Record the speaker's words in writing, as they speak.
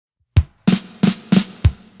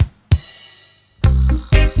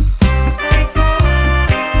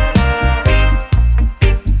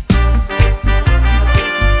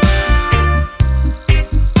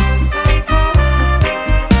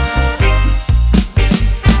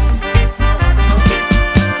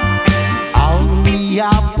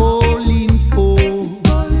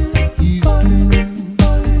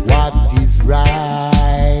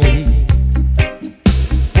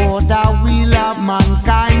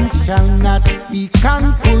mind shall not be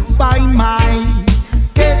conquered by might.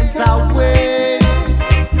 Get away,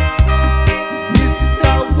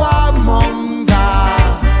 Mr. Warmonger.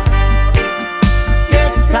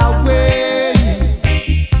 Get away.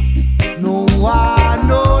 No war,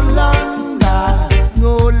 no longer,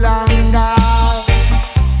 no longer.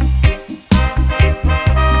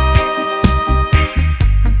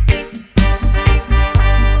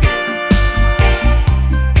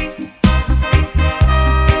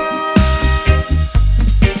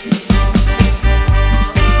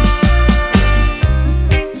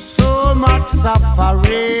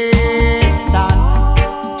 Sufferation,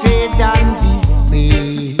 trade and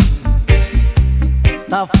despair,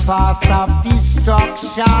 the force of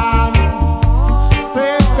destruction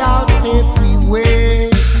spread out everywhere.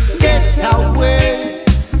 Get away,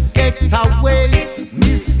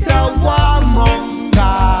 Mr.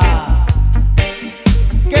 Warmonger.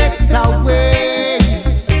 Get away,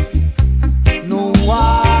 no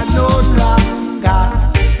war, no longer.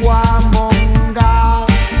 Warmonger.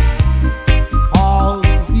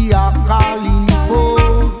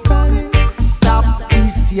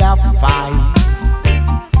 Fight.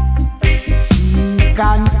 Seek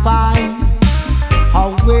and find a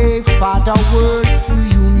way for the world to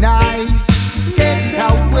unite. Get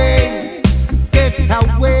away,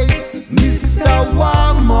 Mr.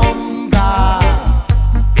 Warmonger.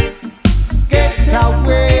 Get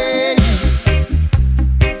away,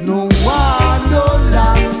 no war, no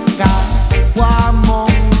longer.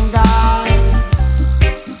 Warmonger.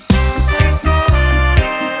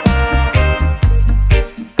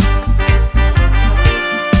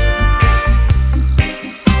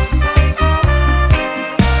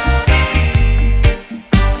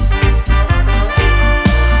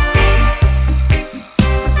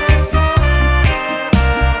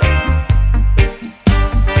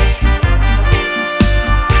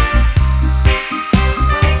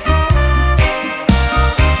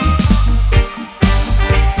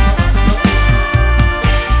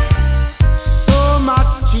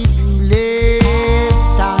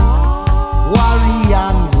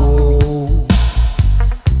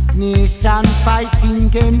 Nation fighting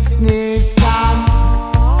against nation.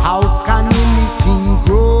 How can anything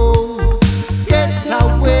grow? Get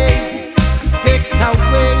away,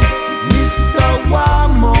 Mr.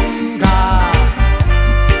 Warmonger.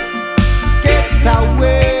 Get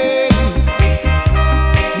away,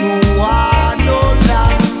 no war, no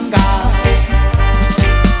longer.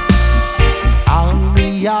 All we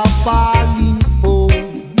are balling for,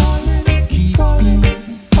 keep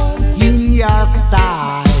peace in your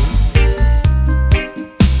side.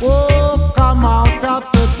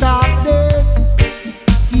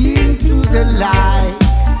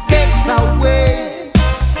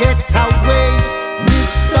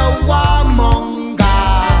 Mr. Warmonger.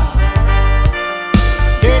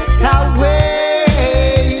 Get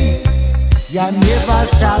away, you never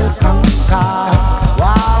shall come.